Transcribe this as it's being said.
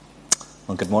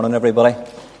Well, good morning, everybody.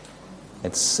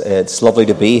 It's lovely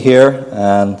to be here,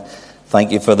 and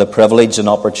thank you for the privilege and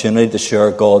opportunity to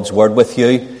share God's Word with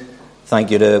you.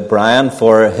 Thank you to Brian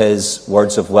for his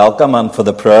words of welcome and for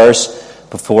the prayers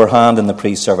beforehand in the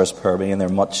pre-service prayer meeting. They're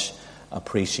much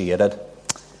appreciated.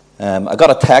 I got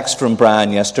a text from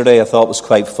Brian yesterday I thought was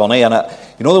quite funny, and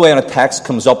you know the way when a text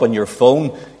comes up on your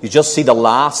phone, you just see the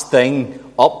last thing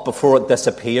up before it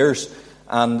disappears,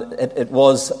 and it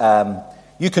was...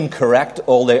 you can correct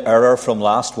all the error from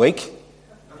last week.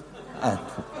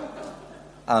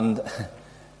 And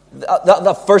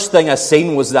the first thing I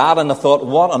seen was that, and I thought,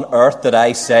 what on earth did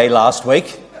I say last week?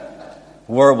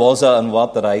 Where was I and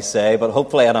what did I say? But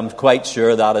hopefully, and I'm quite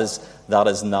sure that is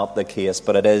not the case,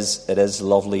 but it is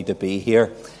lovely to be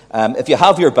here. If you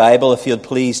have your Bible, if you'd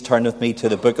please turn with me to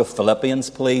the book of Philippians,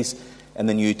 please, in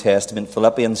the New Testament.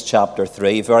 Philippians chapter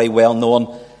 3, very well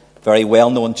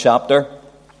known chapter.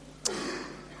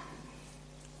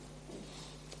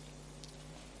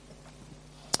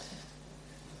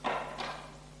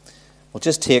 We'll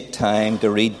just take time to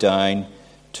read down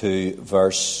to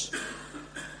verse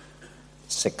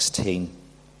 16.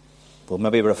 We'll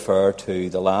maybe refer to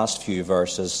the last few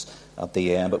verses at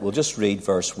the end, but we'll just read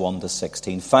verse 1 to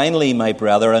 16. Finally, my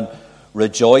brethren,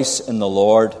 rejoice in the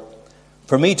Lord.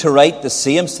 For me to write the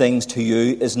same things to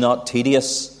you is not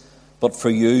tedious, but for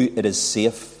you it is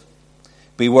safe.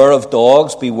 Beware of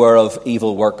dogs, beware of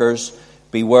evil workers,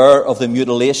 beware of the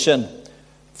mutilation.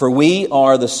 For we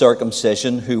are the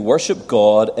circumcision who worship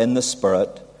God in the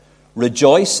Spirit,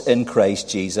 rejoice in Christ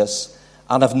Jesus,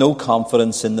 and have no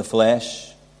confidence in the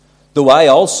flesh. Though I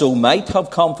also might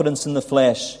have confidence in the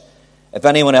flesh. If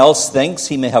anyone else thinks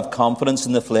he may have confidence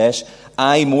in the flesh,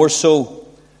 I more so,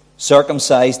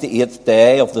 circumcised the 8th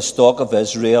day, of the stock of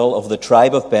Israel, of the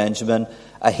tribe of Benjamin,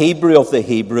 a Hebrew of the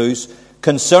Hebrews,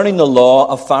 concerning the law,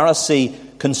 a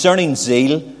Pharisee, concerning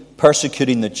zeal,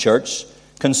 persecuting the church,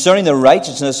 concerning the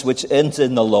righteousness which is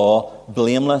in the law,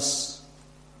 blameless.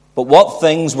 But what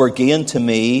things were gained to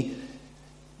me,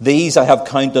 these I have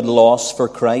counted loss for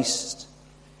Christ.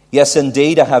 Yes,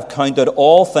 indeed, I have counted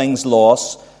all things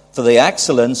loss for the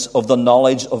excellence of the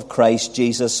knowledge of Christ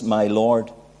Jesus my Lord,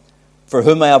 for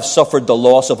whom I have suffered the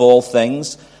loss of all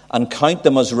things, and count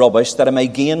them as rubbish, that I may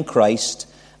gain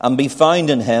Christ, and be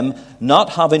found in him, not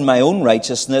having my own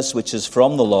righteousness which is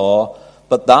from the law,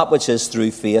 but that which is through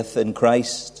faith in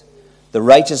Christ, the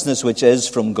righteousness which is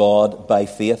from God by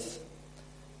faith,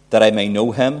 that I may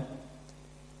know him,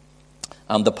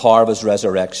 and the power of his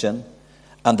resurrection,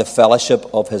 and the fellowship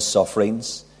of his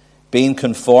sufferings, being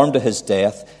conformed to his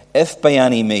death, if by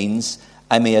any means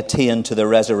I may attain to the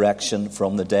resurrection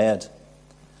from the dead.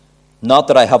 Not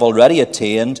that I have already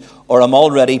attained, or am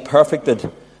already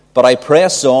perfected, but I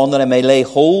press on that I may lay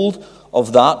hold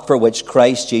of that for which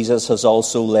Christ Jesus has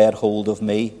also laid hold of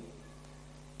me.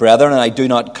 Brethren, I do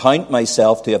not count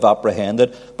myself to have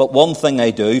apprehended, but one thing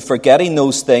I do, forgetting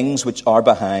those things which are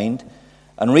behind,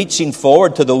 and reaching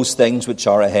forward to those things which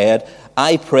are ahead,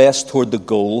 I press toward the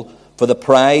goal for the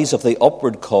prize of the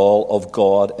upward call of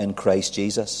God in Christ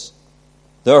Jesus.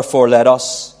 Therefore let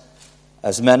us,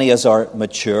 as many as are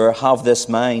mature, have this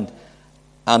mind,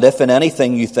 and if in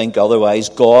anything you think otherwise,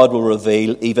 God will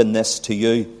reveal even this to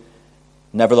you.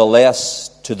 Nevertheless,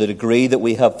 to the degree that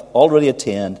we have already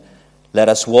attained, let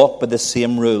us walk by the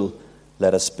same rule.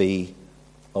 Let us be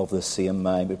of the same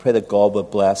mind. We pray that God would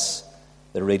bless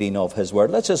the reading of his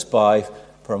word. Let's just bow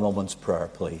for a moment's prayer,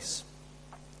 please.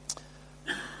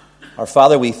 Our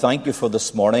Father, we thank you for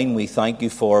this morning. We thank you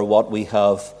for what we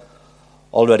have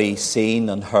already seen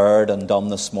and heard and done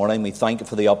this morning. We thank you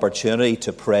for the opportunity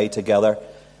to pray together.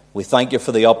 We thank you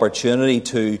for the opportunity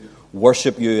to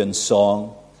worship you in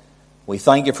song. We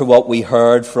thank you for what we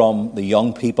heard from the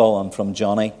young people and from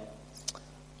Johnny.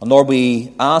 And Lord,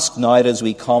 we ask now as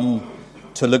we come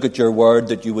to look at your word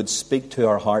that you would speak to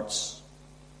our hearts.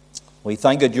 We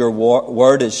thank that your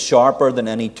word is sharper than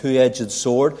any two-edged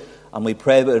sword, and we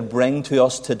pray that it would bring to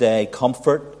us today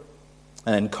comfort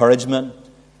and encouragement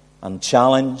and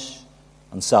challenge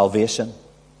and salvation.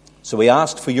 So we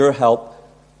ask for your help,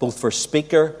 both for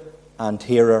speaker and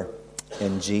hearer,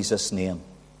 in Jesus' name.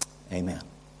 Amen.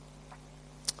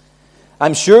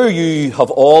 I'm sure you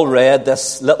have all read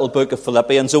this little book of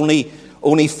Philippians,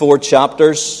 only 4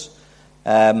 chapters.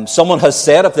 Someone has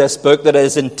said of this book that it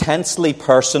is intensely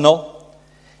personal,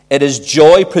 it is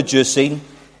joy-producing,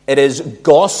 it is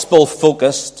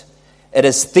gospel-focused, it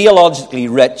is theologically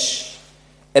rich,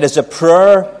 it is a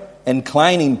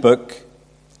prayer-inclining book,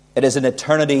 it is an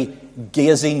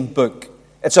eternity-gazing book.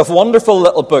 It's a wonderful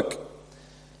little book.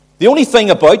 The only thing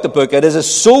about the book, it is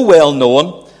so well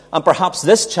known, and perhaps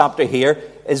this chapter here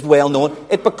is well known,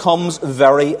 it becomes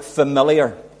very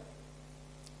familiar.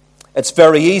 It's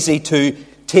very easy to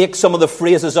take some of the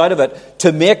phrases out of it,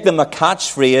 to make them a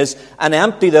catchphrase and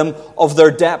empty them of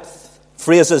their depth.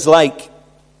 Phrases like,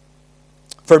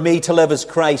 "For me to live is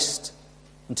Christ,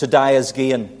 and to die is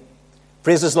gain."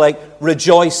 Phrases like,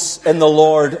 "Rejoice in the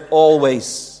Lord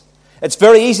always." It's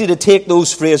very easy to take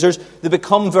those phrases. They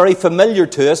become very familiar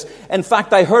to us. In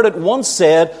fact, I heard it once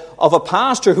said of a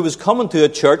pastor who was coming to a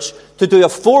church to do a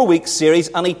 4-week series,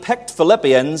 and he picked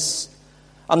Philippians.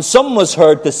 And some was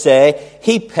heard to say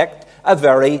he picked a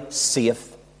very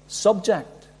safe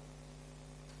subject.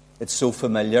 It's so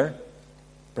familiar.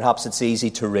 Perhaps it's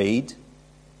easy to read.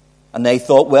 And they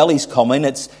thought, well, he's coming.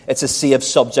 It's a safe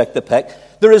subject to pick.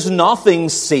 There is nothing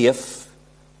safe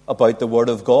about the Word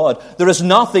of God. There is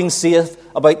nothing safe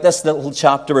about this little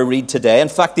chapter we read today. In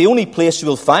fact, the only place you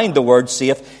will find the word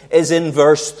safe is in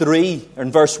verse 3, or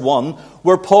in verse 1,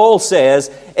 where Paul says,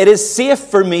 "It is safe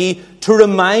for me to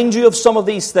remind you of some of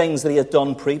these things that he had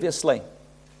done previously."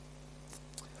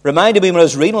 Reminded me when I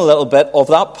was reading a little bit of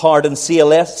that part in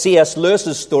C.S.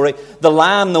 Lewis's story, The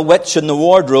Lion, the Witch, and the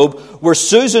Wardrobe, where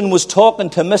Susan was talking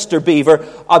to Mr. Beaver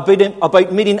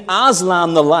about meeting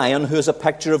Aslan the lion, who is a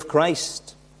picture of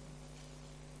Christ.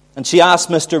 And she asked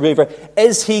Mr. Beaver,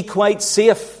 "Is he quite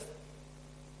safe?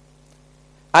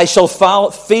 I shall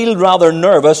feel rather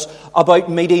nervous about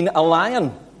meeting a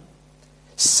lion."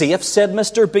 "Safe," said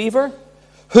Mr. Beaver.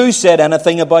 "Who said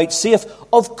anything about safe?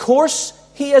 Of course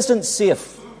he isn't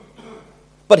safe.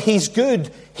 But he's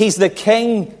good. He's the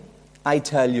king, I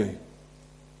tell you."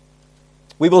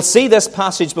 We will see this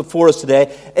passage before us today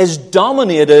is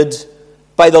dominated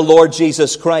by the Lord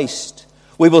Jesus Christ.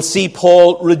 We will see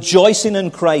Paul rejoicing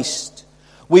in Christ.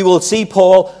 We will see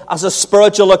Paul as a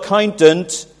spiritual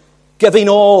accountant giving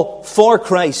all for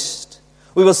Christ.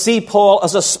 We will see Paul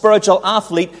as a spiritual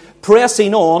athlete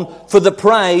pressing on for the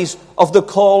prize of the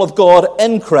call of God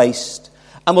in Christ.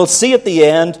 And we'll see at the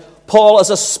end Paul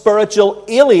as a spiritual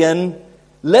alien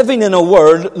living in a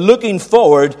world looking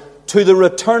forward to the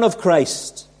return of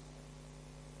Christ.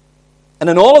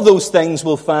 And in all of those things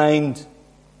we'll find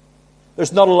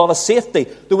there's not a lot of safety.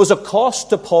 There was a cost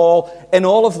to Paul in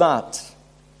all of that.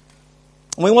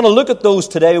 And we want to look at those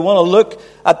today. We want to look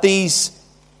at these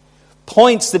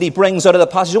points that he brings out of the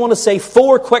passage. I want to say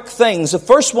 4 quick things. The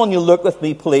first one, you'll look with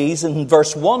me, please, in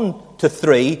verse 1 to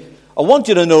 3. I want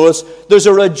you to notice there's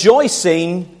a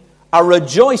rejoicing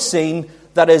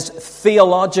that is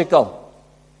theological.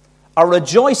 A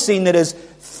rejoicing that is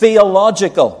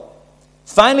theological.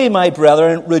 "Finally, my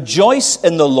brethren, rejoice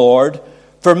in the Lord.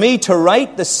 For me to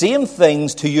write the same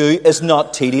things to you is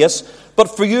not tedious,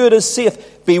 but for you it is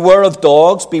safe. Beware of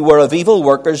dogs, beware of evil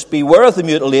workers, beware of the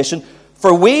mutilation.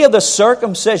 For we of the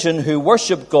circumcision who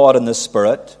worship God in the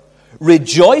Spirit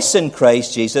rejoice in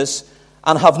Christ Jesus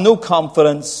and have no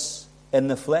confidence in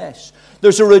the flesh."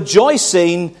 There's a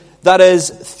rejoicing that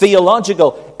is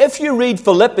theological. If you read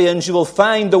Philippians, you will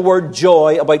find the word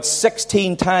joy about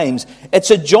 16 times.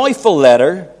 It's a joyful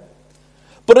letter,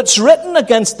 but it's written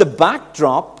against the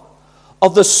backdrop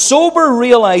of the sober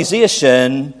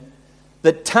realization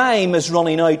that time is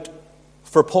running out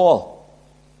for Paul.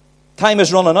 Time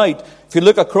is running out. If you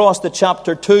look across to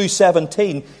chapter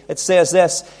 2:17, it says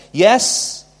this,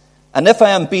 "Yes, and if I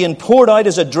am being poured out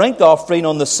as a drink offering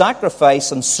on the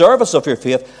sacrifice and service of your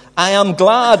faith, I am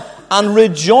glad and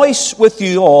rejoice with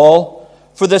you all.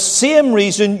 For the same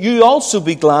reason you also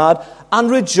be glad and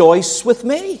rejoice with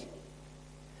me."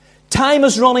 Time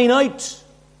is running out.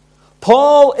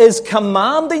 Paul is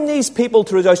commanding these people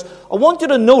to rejoice. I want you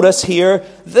to notice here,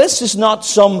 this is not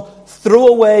some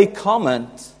throwaway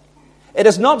comment. It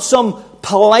is not some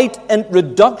polite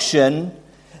introduction.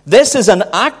 This is an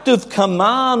active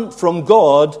command from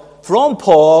God, from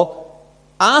Paul,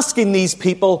 asking these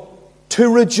people to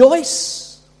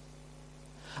rejoice.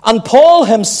 And Paul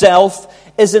himself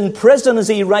is in prison as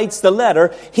he writes the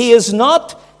letter. He is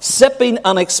not sipping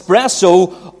an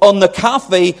espresso on the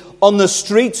cafe on the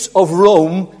streets of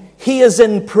Rome. He is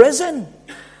in prison.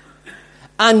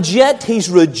 And yet he's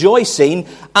rejoicing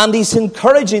and he's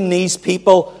encouraging these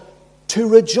people to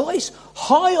rejoice.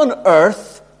 How on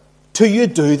earth do you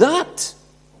do that?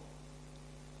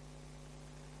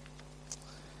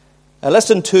 I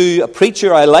listened to a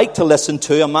preacher I like to listen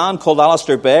to, a man called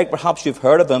Alistair Begg. Perhaps you've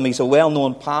heard of him. He's a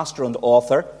well-known pastor and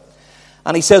author.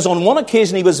 And he says on one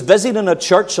occasion he was visiting a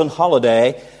church on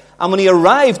holiday, and when he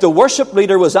arrived, the worship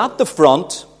leader was at the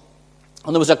front,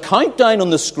 and there was a countdown on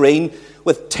the screen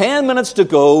with 10 minutes to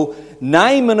go,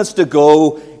 9 minutes to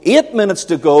go, 8 minutes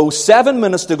to go, 7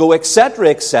 minutes to go, etc.,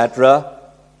 etc.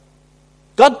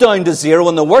 got down to 0,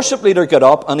 and the worship leader got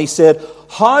up and he said,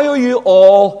 "How are you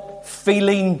all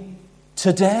feeling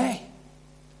today?"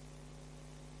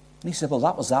 And he said, "Well,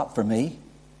 that was that for me."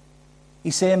 He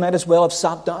said, "I might as well have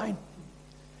sat down."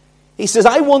 He says,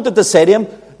 "I wanted to say to him,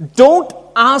 don't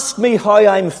ask me how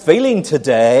I'm feeling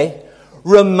today.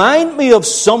 Remind me of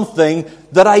something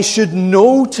that I should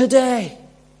know today.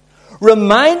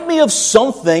 Remind me of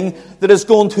something that is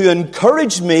going to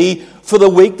encourage me for the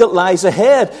week that lies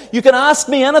ahead. You can ask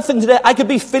me anything today. I could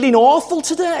be feeling awful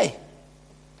today."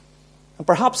 And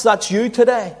perhaps that's you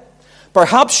today.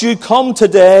 Perhaps you come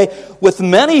today with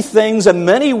many things and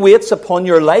many weights upon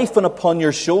your life and upon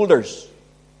your shoulders.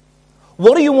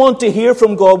 What do you want to hear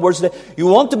from God's words today? You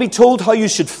want to be told how you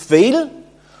should feel?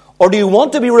 Or do you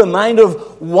want to be reminded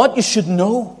of what you should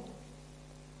know?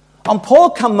 And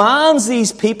Paul commands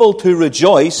these people to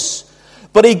rejoice,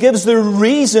 but he gives the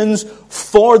reasons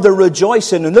for the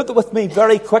rejoicing. And look with me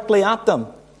very quickly at them.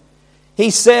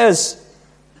 He says,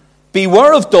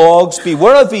 "Beware of dogs,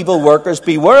 beware of evil workers,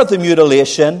 beware of the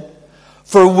mutilation,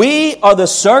 for we are the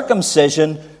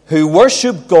circumcision who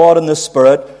worship God in the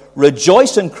Spirit,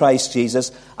 rejoice in Christ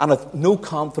Jesus, and have no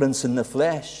confidence in the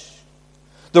flesh."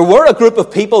 There were a group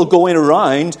of people going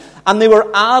around, and they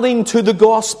were adding to the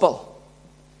gospel.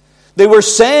 They were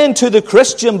saying to the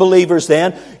Christian believers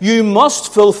then, you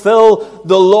must fulfill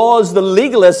the laws, the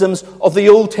legalisms of the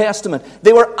Old Testament.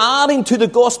 They were adding to the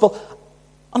gospel.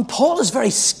 And Paul has very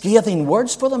scathing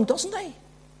words for them, doesn't he?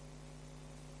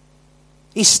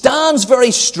 He stands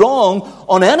very strong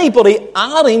on anybody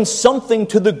adding something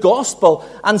to the gospel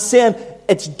and saying,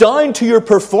 it's down to your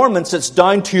performance, it's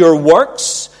down to your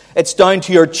works, it's down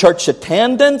to your church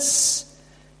attendance.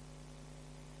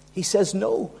 He says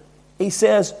no. He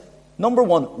says, number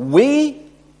one, we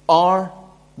are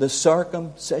the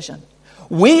circumcision.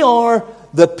 We are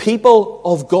the people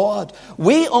of God.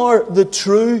 We are the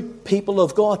true people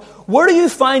of God. Where do you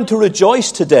find to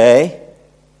rejoice today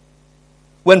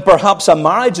when perhaps a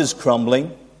marriage is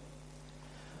crumbling?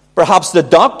 Perhaps the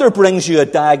doctor brings you a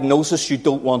diagnosis you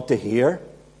don't want to hear.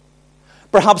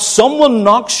 Perhaps someone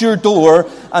knocks your door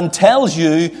and tells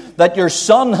you that your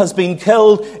son has been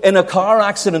killed in a car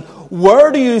accident.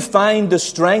 Where do you find the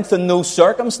strength in those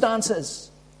circumstances?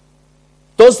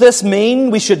 Does this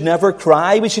mean we should never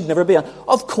cry? We should never be...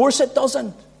 Of course it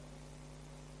doesn't.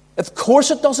 Of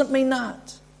course it doesn't mean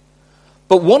that.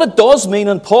 But what it does mean,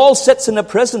 and Paul sits in a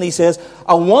prison, he says,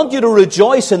 I want you to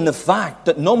rejoice in the fact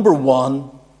that, number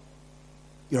one,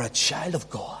 you're a child of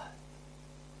God.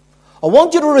 I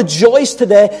want you to rejoice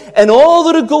today in all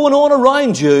that are going on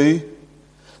around you,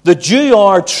 that you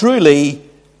are truly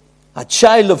a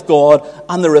child of God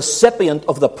and the recipient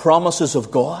of the promises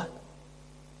of God.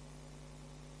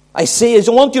 I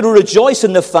want you to rejoice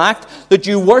in the fact that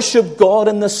you worship God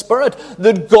in the Spirit,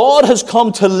 that God has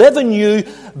come to live in you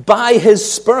by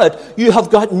His Spirit. You have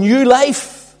got new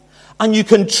life, and you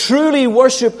can truly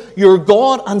worship your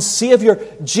God and Savior,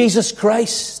 Jesus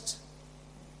Christ.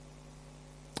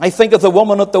 I think of the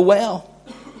woman at the well,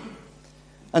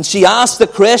 and she asked the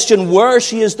question where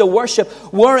she is to worship.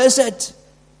 Where is it?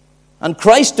 And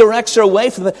Christ directs her away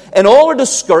from it. In all her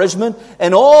discouragement,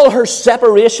 in all her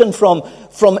separation from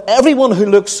everyone who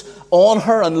looks on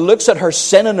her and looks at her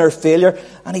sin and her failure.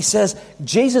 And He says,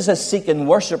 Jesus is seeking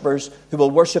worshippers who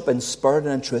will worship in spirit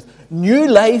and in truth. New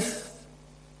life,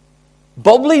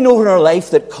 bubbling over her life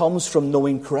that comes from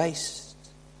knowing Christ.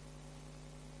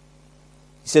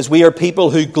 He says, we are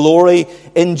people who glory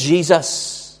in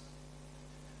Jesus.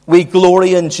 We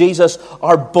glory in Jesus.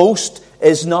 Our boast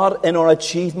is not in our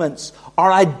achievements.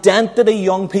 Our identity,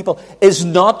 young people, is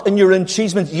not in your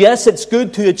achievements. Yes, it's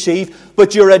good to achieve,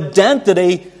 but your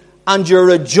identity and your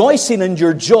rejoicing and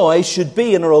your joy should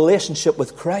be in a relationship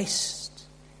with Christ.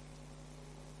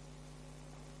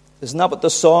 Isn't that what the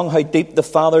song, How Deep the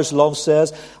Father's Love,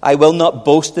 says? I will not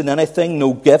boast in anything,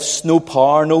 no gifts, no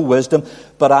power, no wisdom,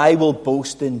 but I will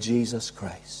boast in Jesus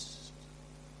Christ.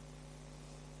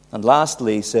 And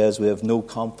lastly, he says, we have no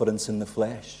confidence in the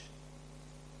flesh.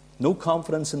 No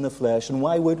confidence in the flesh. And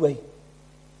why would we?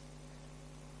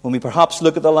 When we perhaps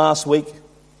look at the last week,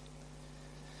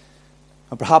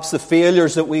 and perhaps the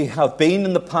failures that we have been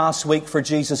in the past week for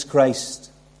Jesus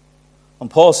Christ. And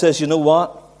Paul says, you know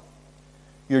what?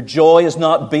 Your joy is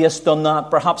not based on that.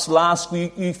 Perhaps last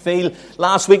week you feel,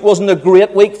 last week wasn't a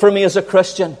great week for me as a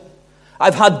Christian.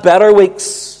 I've had better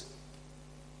weeks.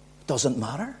 It doesn't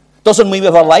matter. Doesn't mean we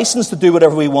have a license to do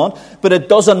whatever we want, but it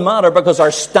doesn't matter because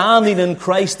our standing in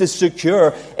Christ is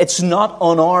secure. It's not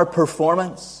on our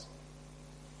performance.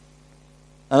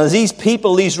 And as these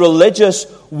people, these religious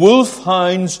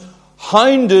wolfhounds,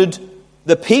 hounded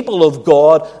the people of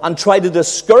God and try to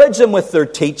discourage them with their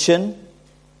teaching.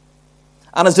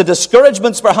 And as the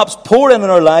discouragements perhaps pour in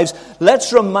our lives,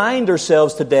 let's remind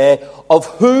ourselves today of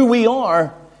who we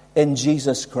are in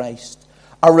Jesus Christ.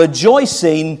 A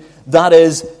rejoicing that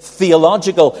is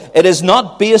theological. It is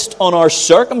not based on our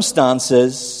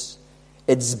circumstances.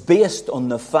 It's based on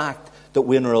the fact that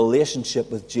we're in a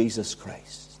relationship with Jesus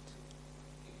Christ.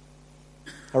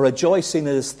 A rejoicing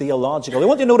that is theological. I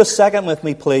want you to notice second with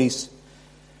me, please,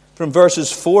 from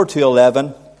verses 4 to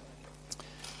 11.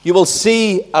 You will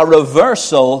see a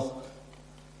reversal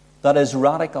that is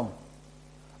radical.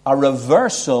 A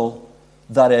reversal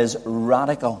that is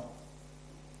radical.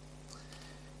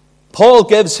 Paul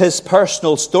gives his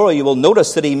personal story. You will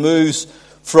notice that he moves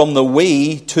from the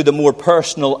we to the more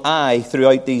personal I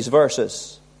throughout these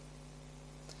verses.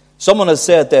 Someone has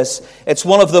said this: it's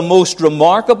one of the most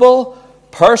remarkable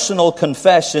personal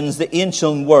confessions the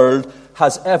ancient world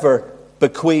has ever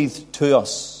bequeathed to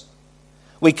us.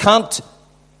 We can't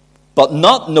but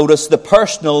not notice the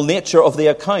personal nature of the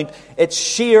account. It's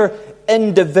sheer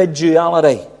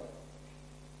individuality.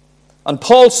 And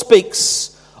Paul speaks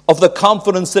of the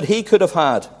confidence that he could have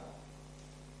had.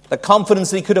 The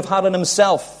confidence that he could have had in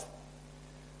himself.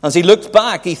 As he looked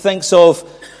back, he thinks of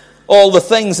all the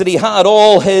things that he had,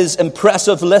 all his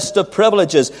impressive list of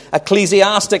privileges,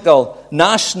 ecclesiastical,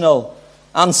 national,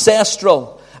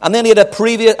 ancestral. And then he had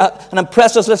an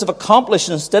impressive list of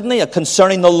accomplishments, didn't he?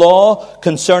 Concerning the law,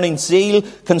 concerning zeal,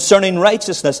 concerning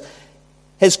righteousness.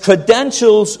 His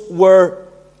credentials were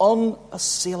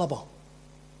unassailable.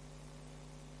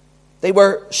 They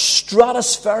were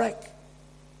stratospheric.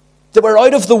 They were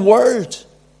out of the world.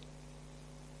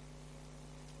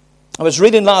 I was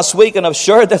reading last week, and I've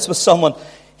shared this with someone.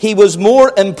 He was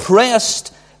more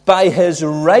impressed by his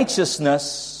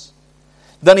righteousness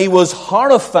than he was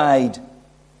horrified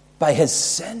by his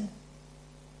sin.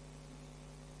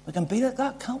 We can be like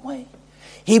that, can't we?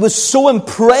 He was so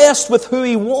impressed with who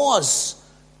he was.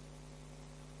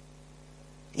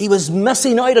 He was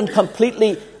missing out and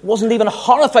completely wasn't even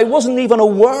horrified, wasn't even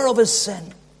aware of his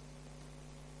sin.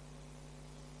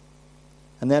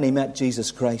 And then he met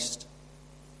Jesus Christ.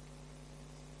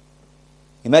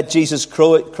 He met Jesus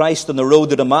Christ on the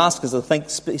road to Damascus. I think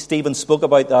Stephen spoke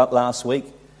about that last week.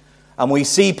 And we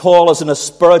see Paul as a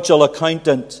spiritual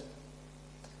accountant.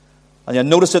 And you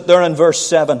notice it there in verse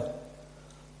 7.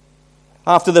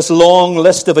 After this long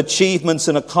list of achievements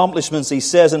and accomplishments, he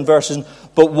says in verse 7,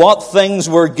 but what things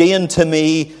were gained to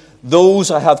me,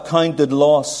 those I have counted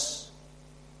loss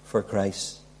for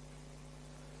Christ.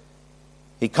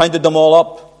 He counted them all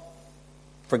up,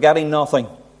 forgetting nothing,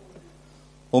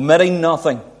 omitting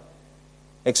nothing,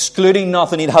 excluding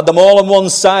nothing. He'd had them all on one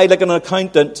side like an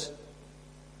accountant.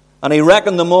 And he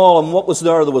reckoned them all, and what was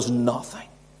there? There was nothing.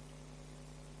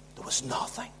 There was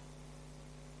nothing.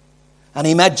 And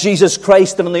he met Jesus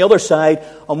Christ, and on the other side,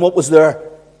 and what was there?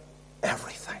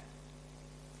 Everything.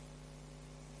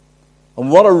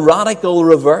 And what a radical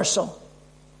reversal.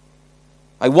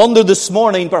 I wonder this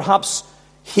morning, perhaps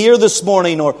here this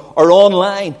morning or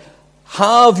online,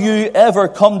 have you ever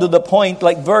come to the point,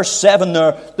 like verse 7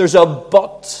 there's a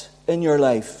but in your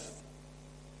life?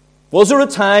 Was there a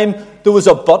time there was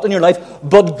a but in your life?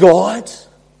 But God?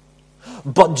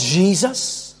 But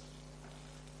Jesus?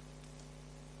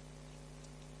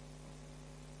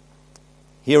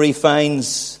 Here he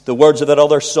finds the words of that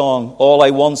other song, all I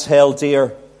once held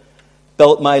dear,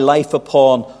 built my life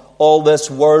upon, all this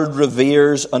world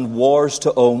reveres and wars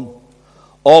to own.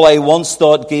 All I once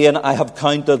thought gain, I have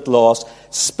counted loss,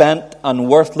 spent and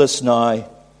worthless now,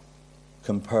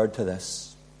 compared to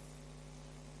this.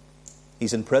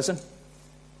 He's in prison,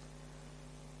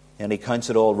 and he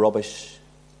counts it all rubbish,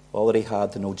 all that he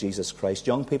had to know Jesus Christ.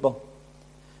 Young people,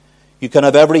 you can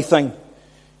have everything.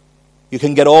 You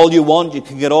can get all you want. You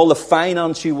can get all the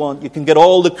finance you want. You can get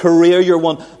all the career you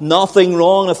want. Nothing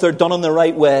wrong if they're done in the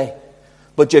right way.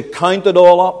 But you count it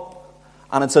all up,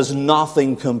 and it says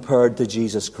nothing compared to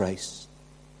Jesus Christ.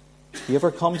 You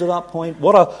ever come to that point?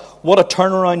 What a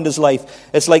turnaround in his life.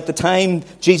 It's like the time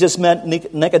Jesus met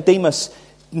Nicodemus.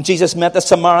 Jesus met the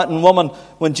Samaritan woman.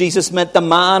 When Jesus met the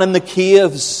man in the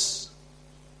caves.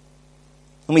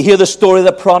 And we hear the story of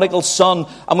the prodigal son,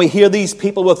 and we hear these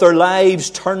people with their lives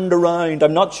turned around.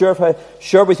 I'm not sure if I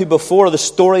shared with you before the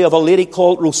story of a lady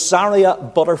called Rosaria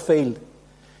Butterfield.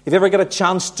 If you ever get a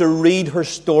chance to read her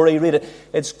story, read it.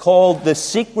 It's called The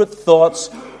Secret Thoughts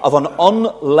of an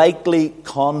Unlikely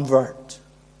Convert.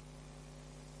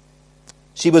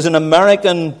 She was an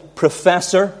American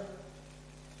professor.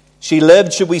 She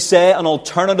lived, should we say, an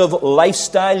alternative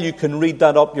lifestyle. You can read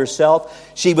that up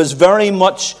yourself. She was very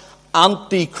much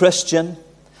anti-Christian.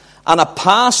 And a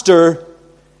pastor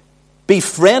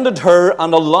befriended her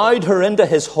and allowed her into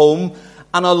his home,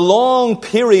 and a long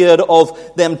period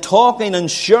of them talking and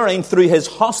sharing through his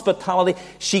hospitality,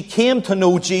 she came to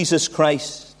know Jesus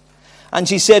Christ. And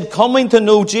she said coming to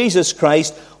know Jesus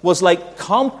Christ was like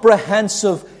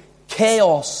comprehensive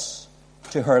chaos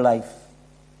to her life.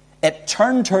 It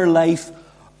turned her life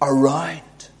around.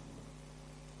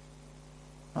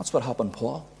 That's what happened to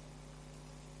Paul.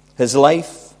 His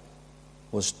life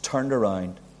was turned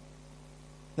around.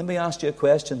 Let me ask you a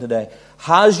question today.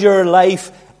 Has your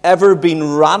life ever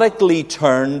been radically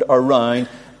turned around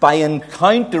by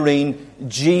encountering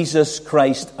Jesus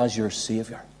Christ as your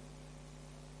Savior?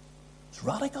 It's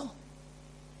radical.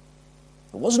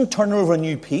 It wasn't turning over a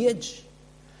new page.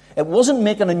 It wasn't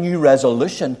making a new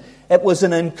resolution. It was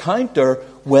an encounter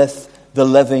with the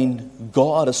living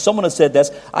God. As someone has said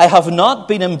this, I have not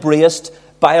been embraced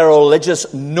by a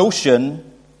religious notion.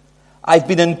 I've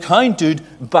been encountered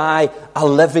by a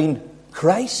living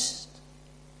Christ.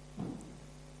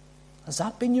 Has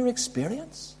that been your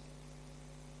experience?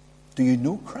 Do you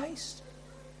know Christ?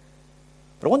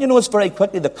 But I want you to notice very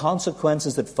quickly the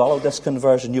consequences that follow this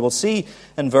conversion. You will see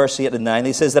in verse 8 and 9,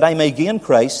 he says, that I may gain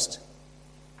Christ.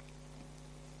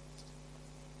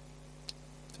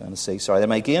 That I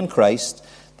may gain Christ,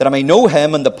 that I may know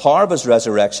him and the power of his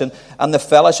resurrection and the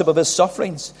fellowship of his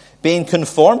sufferings, being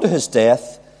conformed to his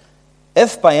death,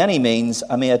 if by any means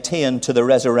I may attain to the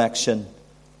resurrection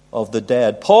of the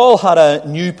dead. Paul had a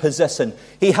new position.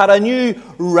 He had a new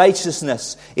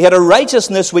righteousness. He had a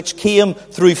righteousness which came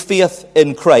through faith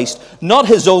in Christ, not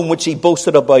his own which he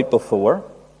boasted about before.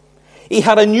 He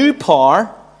had a new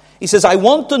power. He says, I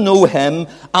want to know him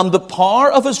and the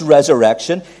power of his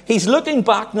resurrection. He's looking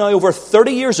back now over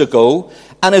 30 years ago,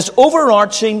 and his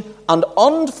overarching and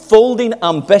unfolding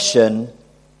ambition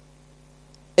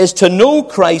is to know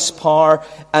Christ's power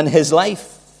and his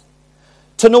life.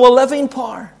 To know a living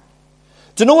power.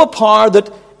 To know a power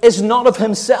that is not of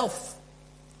himself.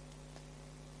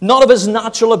 Not of his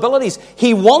natural abilities.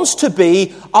 He wants to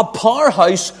be a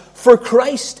powerhouse for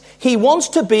Christ. He wants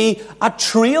to be a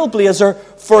trailblazer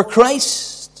for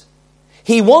Christ.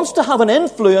 He wants to have an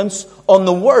influence on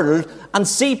the world and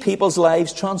see people's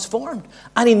lives transformed.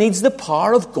 And he needs the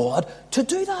power of God to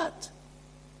do that.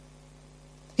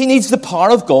 He needs the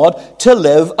power of God to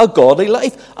live a godly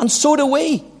life. And so do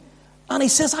we. And he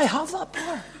says, I have that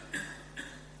power.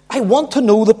 I want to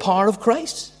know the power of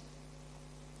Christ.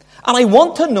 And I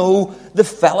want to know the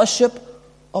fellowship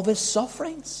of his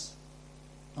sufferings.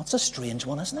 That's a strange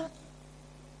one, isn't it?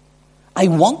 I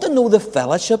want to know the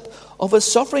fellowship of his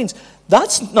sufferings.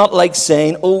 That's not like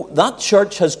saying, oh, that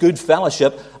church has good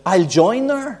fellowship, I'll join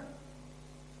there.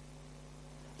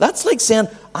 That's like saying,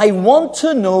 I want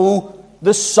to know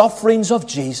the sufferings of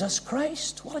Jesus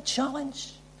Christ. What a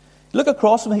challenge. Look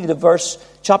across with me to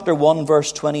chapter 1,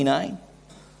 verse 29.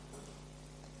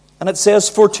 And it says,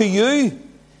 for to you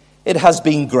it has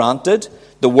been granted,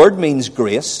 the word means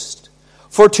graced,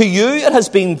 for to you it has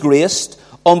been graced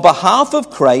on behalf of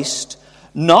Christ,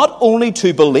 not only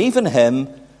to believe in him,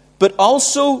 but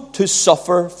also to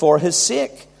suffer for his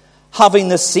sake, having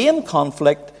the same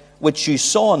conflict which you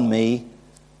saw in me,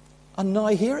 and now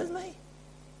hear in me.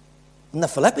 And the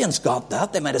Philippians got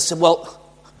that. They might have said, well,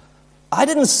 I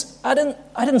didn't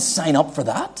sign up for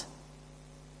that.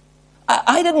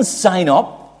 I didn't sign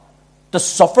up to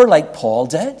suffer like Paul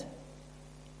did.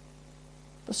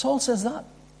 But Saul says that.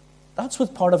 That's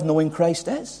what part of knowing Christ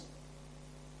is.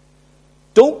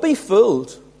 Don't be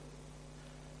fooled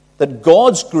that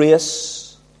God's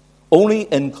grace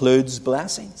only includes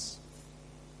blessings.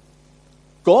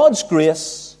 God's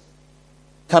grace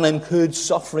can include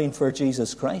suffering for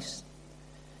Jesus Christ.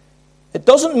 It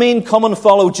doesn't mean come and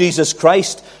follow Jesus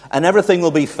Christ and everything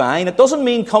will be fine. It doesn't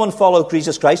mean come and follow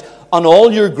Jesus Christ and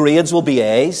all your grades will be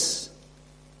A's.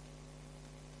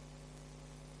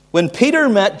 When Peter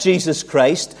met Jesus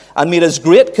Christ and made his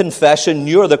great confession,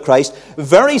 you're the Christ,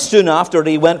 very soon after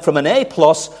he went from an A+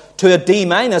 to a D-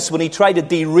 when he tried to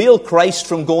derail Christ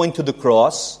from going to the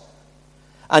cross.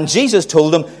 And Jesus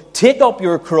told him, take up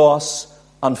your cross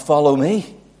and follow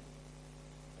me.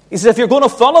 He said, if you're going to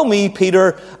follow me,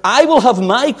 Peter, I will have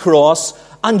my cross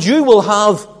and you will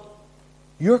have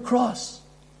your cross.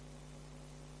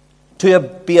 To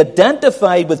be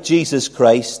identified with Jesus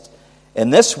Christ in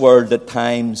this world at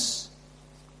times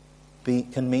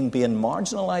can mean being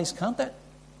marginalized, can't it?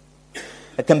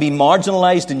 It can be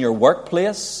marginalized in your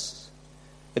workplace.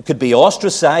 It could be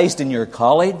ostracized in your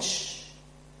college.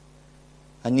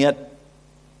 And yet,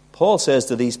 Paul says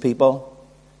to these people,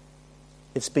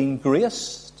 it's been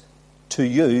graced to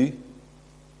you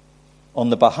on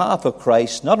the behalf of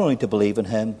Christ, not only to believe in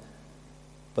him,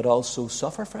 but also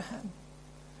suffer for him.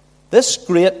 This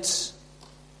great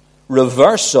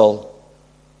reversal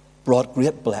brought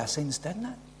great blessings, didn't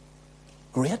it?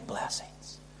 Great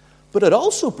blessings. But it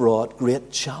also brought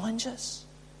great challenges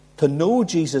to know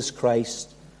Jesus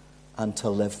Christ and to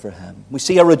live for him. We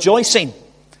see a rejoicing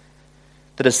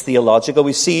that is theological.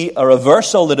 We see a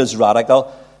reversal that is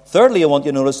radical. Thirdly, I want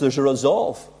you to notice there's a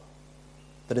resolve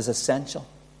that is essential.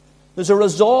 There's a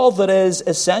resolve that is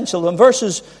essential. In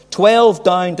verses 12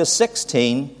 down to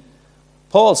 16,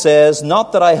 Paul says,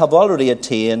 "Not that I have already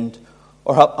attained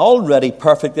or have already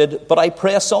perfected, but I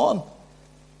press on,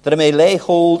 that I may lay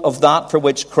hold of that for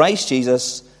which Christ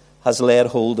Jesus has laid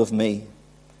hold of me.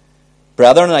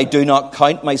 Brethren, I do not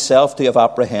count myself to have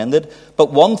apprehended,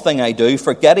 but one thing I do,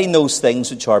 forgetting those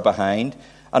things which are behind,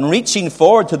 and reaching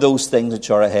forward to those things which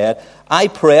are ahead, I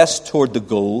press toward the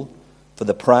goal for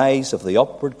the prize of the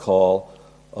upward call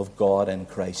of God in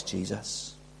Christ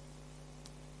Jesus."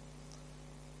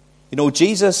 You know,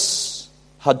 Jesus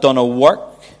had done a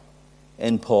work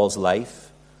in Paul's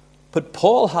life, but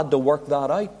Paul had to work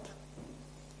that out.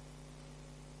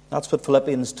 That's what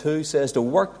Philippians 2 says, to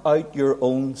work out your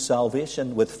own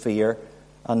salvation with fear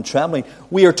and trembling.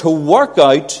 We are to work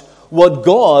out what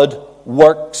God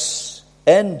works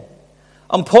in.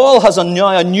 And Paul has a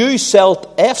new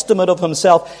self-estimate of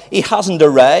himself. He hasn't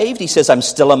arrived. He says, "I'm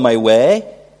still on my way."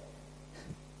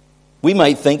 We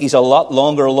might think he's a lot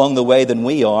longer along the way than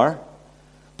we are.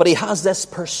 But he has this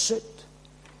pursuit.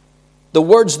 The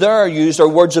words there used are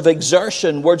words of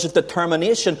exertion, words of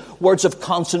determination, words of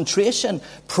concentration,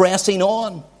 pressing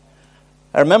on.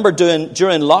 I remember during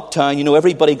lockdown, you know,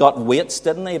 everybody got weights,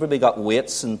 didn't they? Everybody got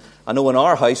weights. And I know in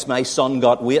our house, my son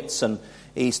got weights, and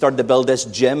he started to build this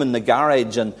gym in the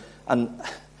garage. And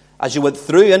as you went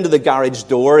through into the garage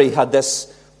door, he had this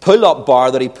pull-up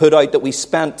bar that he put out that we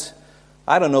spent,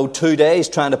 2 days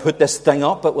trying to put this thing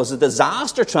up. It was a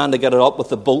disaster trying to get it up with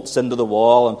the bolts into the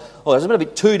wall. And there's been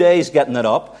about 2 days getting it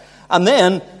up. And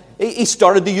then he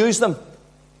started to use them.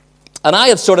 And I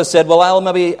had sort of said, well, I'll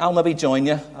maybe join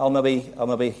you. I'll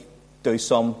maybe do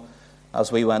some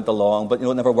as we went along. But,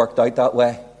 it never worked out that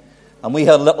way. And we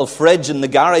had a little fridge in the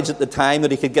garage at the time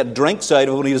that he could get drinks out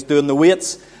of when he was doing the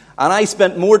weights. And I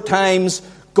spent more times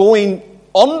going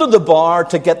under the bar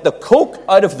to get the Coke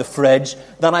out of the fridge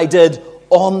than I did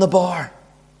on the bar.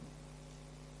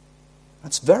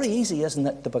 It's very easy, isn't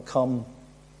it, to become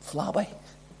flabby?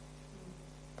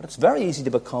 But it's very easy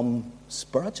to become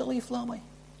spiritually flabby.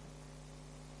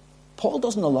 Paul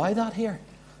doesn't allow that here,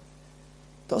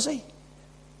 does he?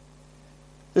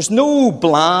 There's no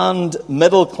bland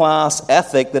middle-class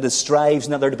ethic that strives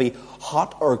neither to be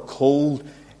hot or cold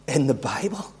in the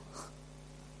Bible.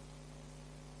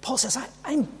 Paul says,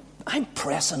 I'm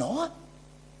pressing on.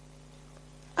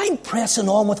 I'm pressing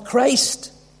on with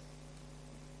Christ.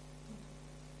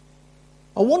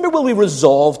 I wonder, will we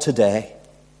resolve today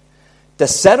to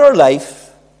set our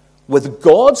life, with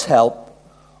God's help,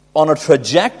 on a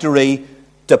trajectory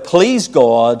to please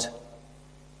God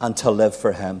and to live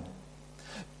for Him?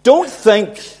 Don't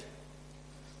think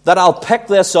that I'll pick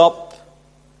this up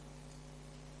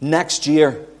next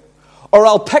year, or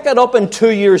I'll pick it up in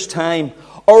 2 years' time,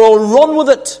 or I'll run with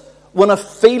it when I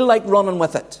feel like running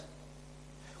with it.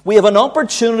 We have an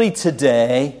opportunity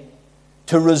today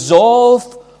to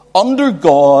resolve under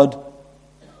God,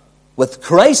 with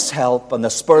Christ's help and the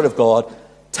Spirit of God,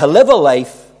 to live a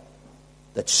life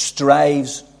that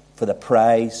strives for the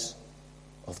prize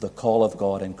of the call of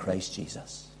God in Christ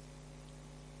Jesus.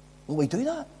 Will we do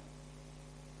that?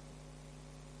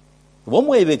 The one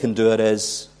way we can do it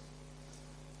is,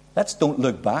 let's don't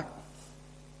look back.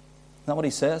 Isn't that what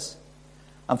he says?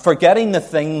 I'm forgetting the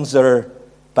things that are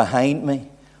behind me.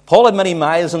 Paul had many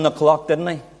miles on the clock, didn't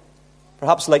he?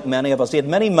 Perhaps like many of us. He had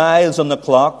many miles on the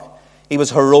clock. He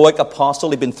was a heroic apostle.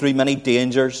 He'd been through many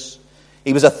dangers.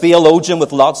 He was a theologian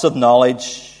with lots of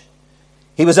knowledge.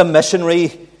 He was a missionary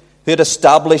who had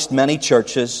established many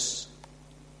churches.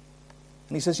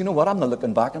 And he says, you know what? I'm not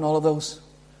looking back on all of those.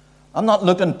 I'm not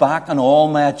looking back on all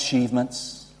my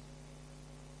achievements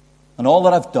and all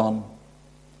that I've done.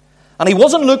 And he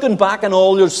wasn't looking back on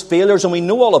all those failures, and we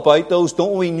know all about those,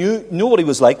 don't we? Know what he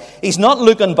was like. He's not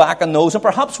looking back on those, and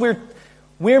perhaps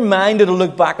we're minded to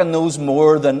look back on those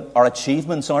more than our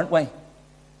achievements, aren't we?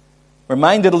 We're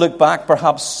minded to look back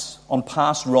perhaps on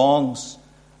past wrongs,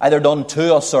 either done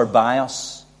to us or by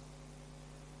us.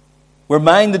 We're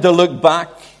minded to look back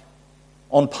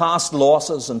on past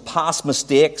losses and past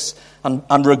mistakes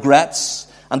and regrets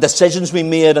and decisions we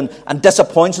made and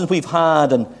disappointments we've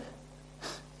had. And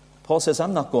Paul says,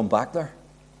 I'm not going back there.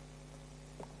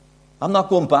 I'm not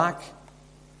going back.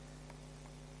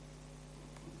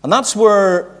 And that's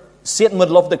where Satan would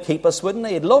love to keep us, wouldn't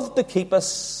he? He'd love to keep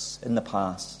us in the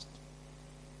past.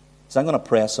 So I'm going to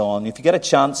press on. If you get a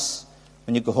chance,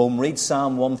 when you go home, read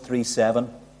Psalm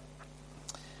 137.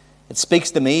 It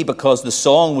speaks to me because the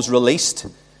song was released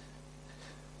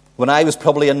when I was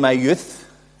probably in my youth.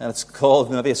 And it's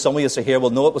called, maybe some of you here will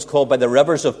know, it was called By the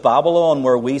Rivers of Babylon,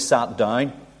 where we sat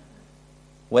down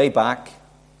way back.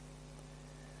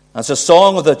 And it's a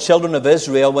song of the children of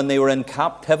Israel when they were in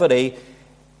captivity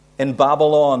in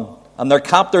Babylon. And their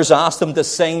captors asked them to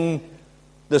sing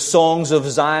the songs of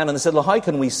Zion. And they said, well, how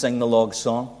can we sing the log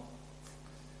song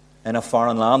in a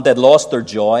foreign land? They'd lost their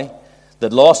joy.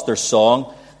 They'd lost their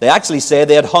song. They actually say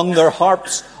they had hung their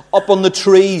harps up on the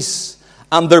trees.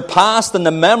 And their past and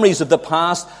the memories of the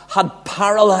past had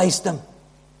paralyzed them.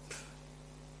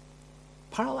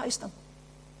 Paralyzed them.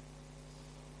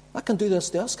 That can do this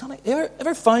to us, can't it?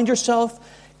 Ever find yourself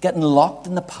getting locked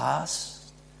in the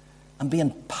past and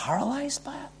being paralyzed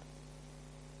by it?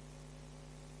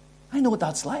 I know what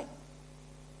that's like.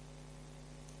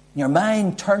 Your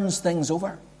mind turns things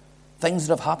over, things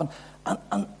that have happened.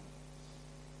 And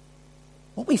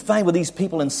what we find with these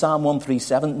people in Psalm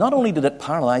 137, not only did it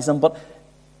paralyze them, but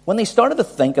when they started to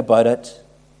think about it,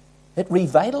 it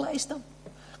revitalized them.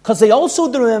 Because they also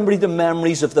remembered the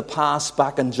memories of the past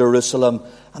back in Jerusalem.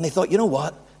 And they thought, you know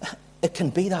what? It can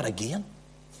be that again.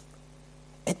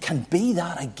 It can be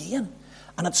that again.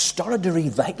 And it started to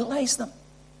revitalize them.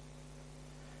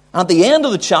 At the end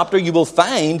of the chapter, you will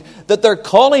find that they're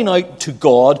calling out to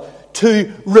God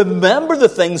to remember the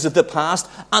things of the past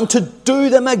and to do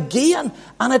them again.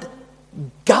 And it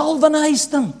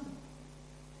galvanized them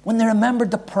when they remembered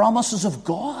the promises of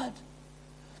God.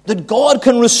 That God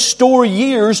can restore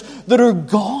years that are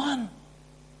gone.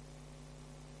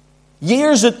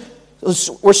 Years that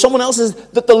where someone else is,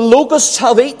 that the locusts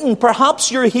have eaten. Perhaps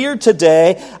you're here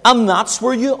today and that's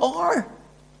where you are.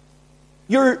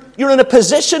 You're in a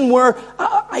position where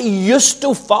I used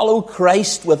to follow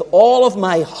Christ with all of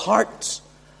my heart,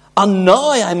 and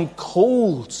now I'm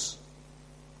cold.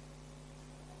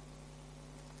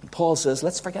 And Paul says,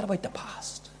 let's forget about the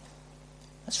past.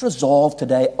 Let's resolve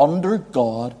today, under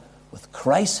God, with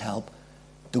Christ's help,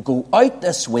 to go out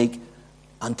this week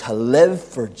and to live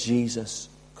for Jesus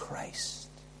Christ,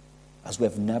 as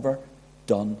we've never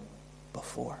done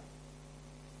before.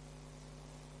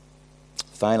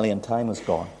 Finally, and time is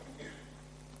gone,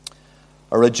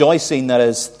 a rejoicing that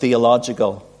is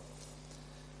theological.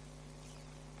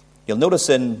 You'll notice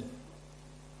in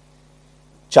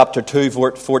chapter 2,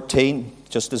 verse 14,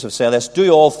 just as I've said this, do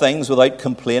all things without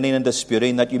complaining and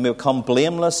disputing, that you may become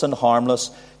blameless and harmless,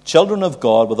 children of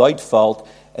God without fault,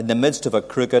 in the midst of a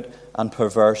crooked and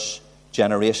perverse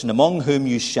generation, among whom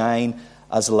you shine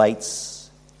as lights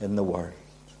in the world.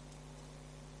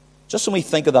 Just when we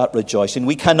think of that rejoicing,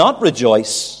 we cannot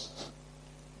rejoice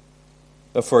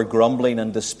before grumbling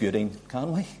and disputing,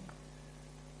 can we?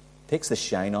 Takes the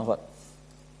shine off it.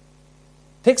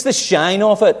 Takes the shine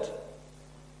off it.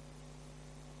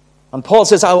 And Paul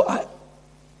says, I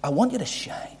want you to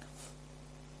shine.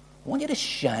 I want you to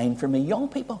shine for me, young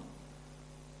people.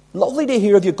 Lovely to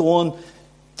hear of you going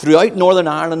throughout Northern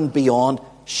Ireland and beyond.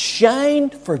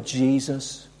 Shine for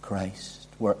Jesus Christ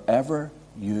wherever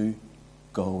you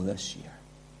go this year.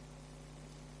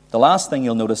 The last thing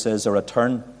you'll notice is a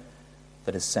return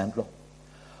that is central.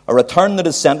 A return that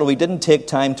is central. We didn't take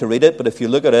time to read it, but if you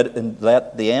look at it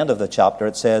at the end of the chapter,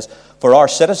 it says, for our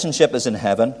citizenship is in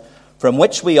heaven, from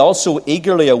which we also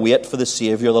eagerly await for the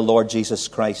Saviour, the Lord Jesus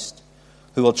Christ,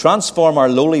 who will transform our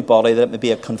lowly body that it may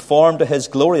be conformed to his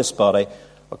glorious body,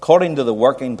 according to the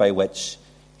working by which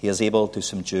he is able to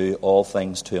subdue all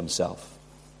things to himself.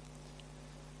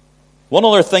 One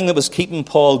other thing that was keeping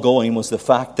Paul going was the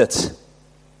fact that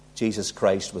Jesus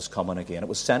Christ was coming again. It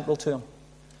was central to him.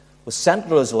 It was central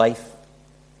to his life.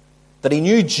 That he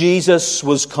knew Jesus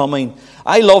was coming.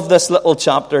 I love this little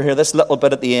chapter here, this little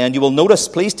bit at the end. You will notice,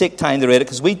 please take time to read it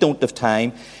because we don't have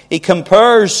time. He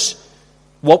compares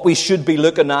what we should be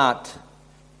looking at.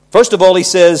 First of all, he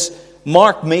says,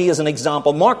 mark me as an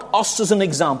example. Mark us as an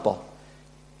example.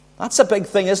 That's a big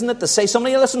thing, isn't it? To say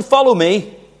somebody, listen, follow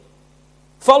me.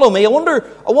 Follow me. I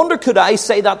wonder, could I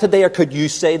say that today or could you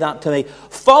say that to me?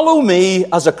 Follow me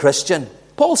as a Christian.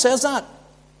 Paul says that.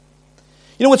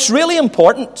 You know, it's really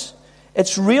important.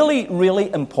 It's really,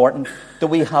 really important that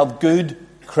we have good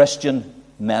Christian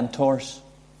mentors.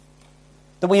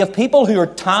 That we have people who are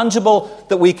tangible,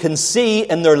 that we can see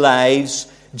in their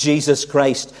lives Jesus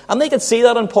Christ. And they could see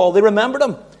that in Paul. They remembered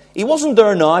him. He wasn't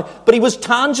there now, but he was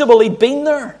tangible. He'd been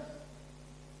there.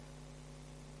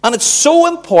 And it's so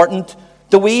important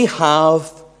that we have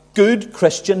good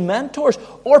Christian mentors.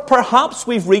 Or perhaps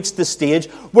we've reached the stage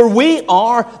where we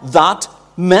are that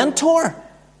mentor.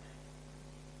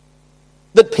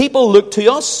 That people look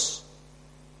to us.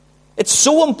 It's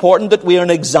so important that we are an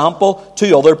example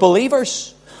to other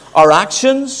believers. Our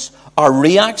actions, our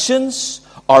reactions,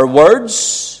 our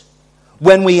words,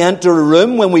 when we enter a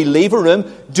room, when we leave a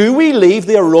room, do we leave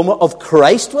the aroma of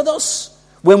Christ with us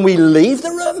when we leave the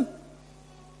room?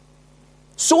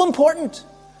 So important.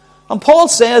 And Paul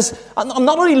says, I'm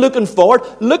not only looking forward,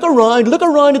 look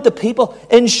around at the people.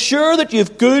 Ensure that you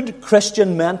have good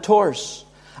Christian mentors.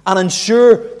 And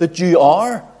ensure that you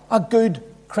are a good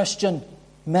Christian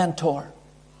mentor.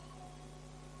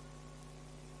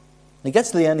 He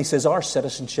gets to the end, he says, our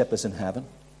citizenship is in heaven.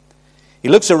 He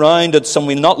looks around at some,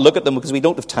 we'll not look at them because we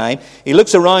don't have time. He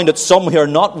looks around at some who are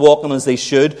not walking as they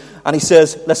should. And he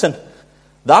says, listen,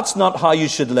 that's not how you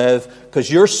should live,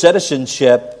 because your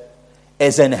citizenship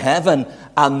is in heaven,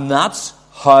 and that's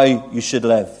how you should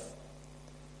live.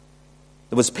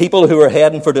 There was people who were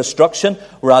heading for destruction,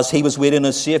 whereas he was waiting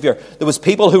as Savior. There was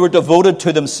people who were devoted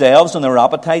to themselves and their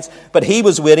appetites, but he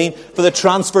was waiting for the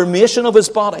transformation of his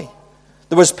body.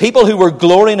 There was people who were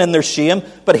glorying in their shame,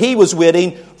 but he was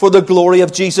waiting for the glory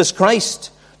of Jesus Christ.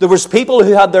 There was people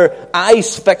who had their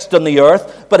eyes fixed on the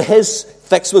earth, but his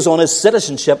fix was on his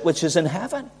citizenship, which is in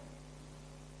heaven.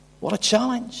 What a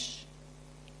challenge.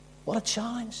 What a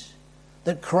challenge.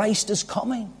 That Christ is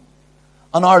coming.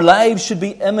 And our lives should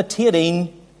be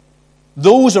imitating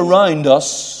those around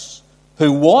us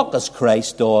who walk as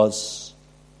Christ does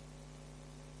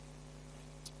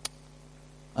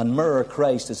and mirror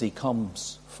Christ as he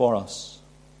comes for us.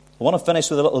 I want to finish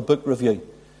with a little book review.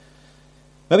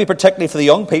 Maybe particularly for the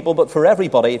young people, but for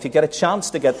everybody. If you get a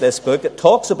chance to get this book, it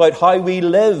talks about how we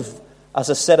live as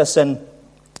a citizen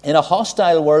in a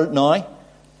hostile world now.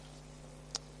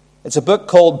 It's a book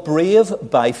called Brave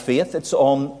by Faith. It's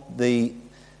on the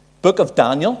book of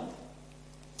Daniel.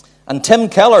 And Tim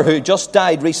Keller, who just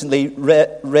died recently,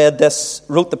 read this,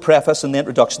 wrote the preface and the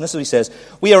introduction. This is what he says.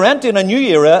 We are entering a new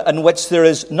era in which there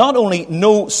is not only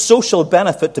no social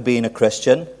benefit to being a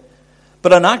Christian,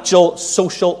 but an actual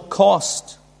social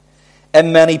cost.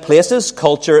 In many places,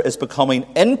 culture is becoming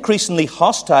increasingly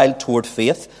hostile toward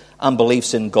faith and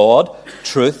beliefs in God,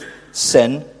 truth,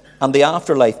 sin, and the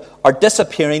afterlife are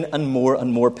disappearing in more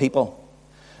and more people.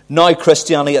 Now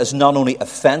Christianity is not only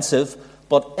offensive,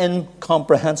 but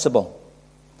incomprehensible.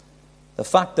 The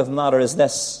fact of the matter is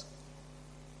this.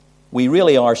 We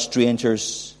really are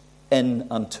strangers in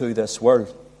and to this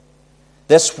world.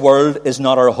 This world is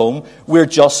not our home. We're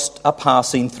just a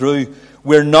passing through.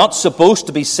 We're not supposed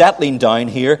to be settling down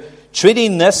here,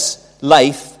 treating this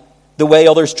life the way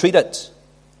others treat it.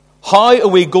 How are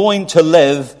we going to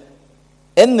live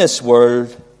in this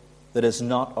world that is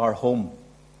not our home?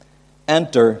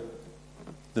 Enter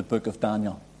the book of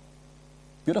Daniel.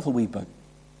 Beautiful wee book.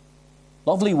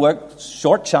 Lovely work,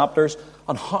 short chapters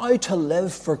on how to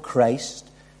live for Christ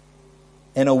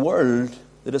in a world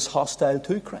that is hostile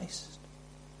to Christ.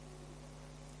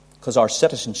 Because our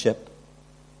citizenship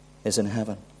is in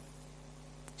heaven.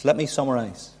 So let me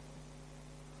summarize.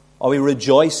 Are we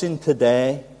rejoicing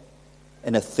today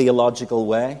in a theological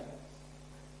way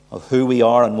of who we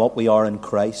are and what we are in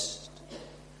Christ?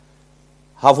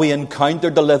 Have we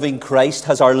encountered the living Christ?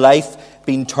 Has our life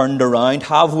been turned around?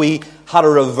 Have we had a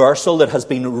reversal that has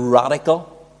been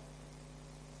radical?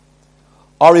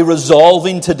 Are we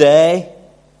resolving today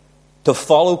to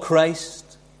follow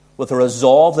Christ with a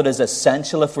resolve that is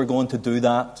essential if we're going to do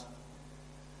that?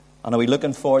 And are we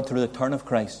looking forward to the return of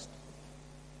Christ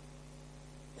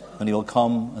when he will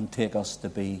come and take us to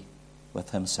be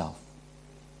with himself?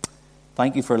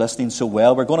 Thank you for listening so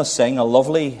well. We're going to sing a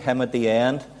lovely hymn at the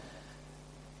end.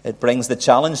 It brings the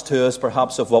challenge to us,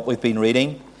 perhaps, of what we've been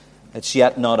reading. It's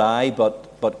yet not I,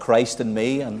 but Christ in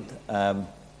me. And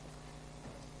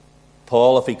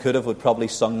Paul, if he could have, would probably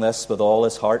sung this with all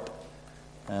his heart.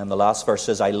 And the last verse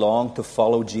says, I long to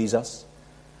follow Jesus.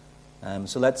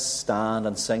 So let's stand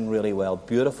and sing really well.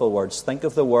 Beautiful words. Think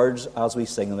of the words as we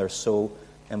sing, and they're so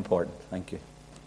important. Thank you.